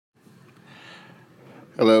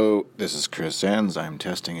Hello, this is Chris Sands. I'm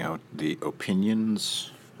testing out the Opinion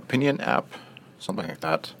app, something like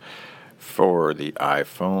that, for the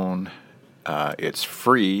iPhone. It's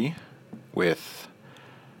free and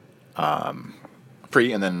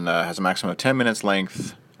then has a maximum of 10 minutes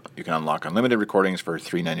length. You can unlock unlimited recordings for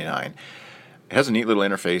 $3.99. It has a neat little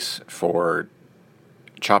interface for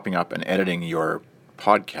chopping up and editing your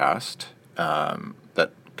podcast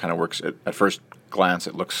that kind of works. At first glance,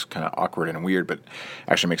 it looks kind of awkward and weird, but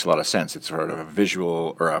actually makes a lot of sense. It's sort of a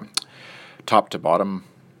visual or a top to bottom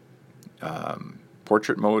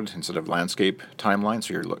portrait mode instead of landscape timeline.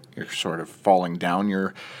 So you're sort of falling down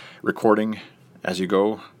your recording as you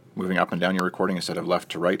go, moving up and down your recording instead of left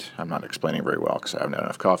to right. I'm not explaining very well because I haven't had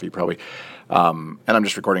enough coffee probably. And I'm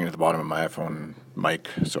just recording at the bottom of my iPhone mic,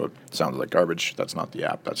 so it sounds like garbage. That's not the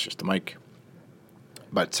app, that's just the mic.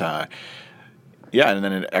 But and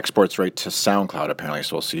then it exports right to SoundCloud apparently,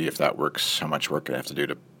 so we'll see if that works, how much work I have to do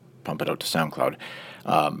to pump it out to SoundCloud.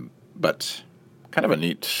 But kind of a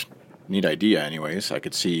neat idea anyways. I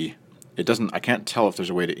could see I can't tell if there's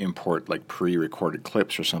a way to import like pre-recorded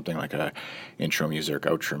clips or something like a intro music,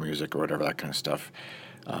 outro music, or whatever, that kind of stuff.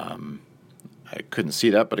 I couldn't see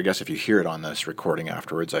that, but I guess if you hear it on this recording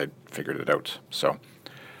afterwards, I figured it out. So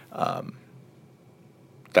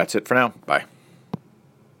that's it for now. Bye.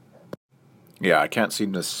 Yeah, I can't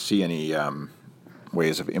seem to see any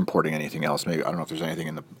ways of importing anything else. Maybe I don't know if there's anything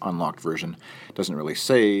in the unlocked version. It doesn't really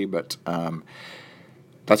say, but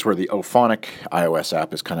that's where the Ophonic iOS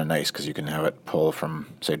app is kind of nice because you can have it pull from,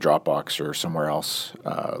 say, Dropbox or somewhere else,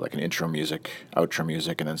 like an intro music, outro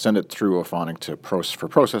music, and then send it through Ophonic for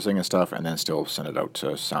processing and stuff, and then still send it out to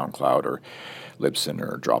SoundCloud or Libsyn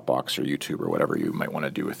or Dropbox or YouTube or whatever you might want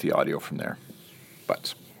to do with the audio from there.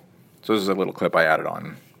 So this is a little clip I added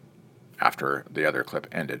on after the other clip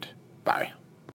ended. Bye.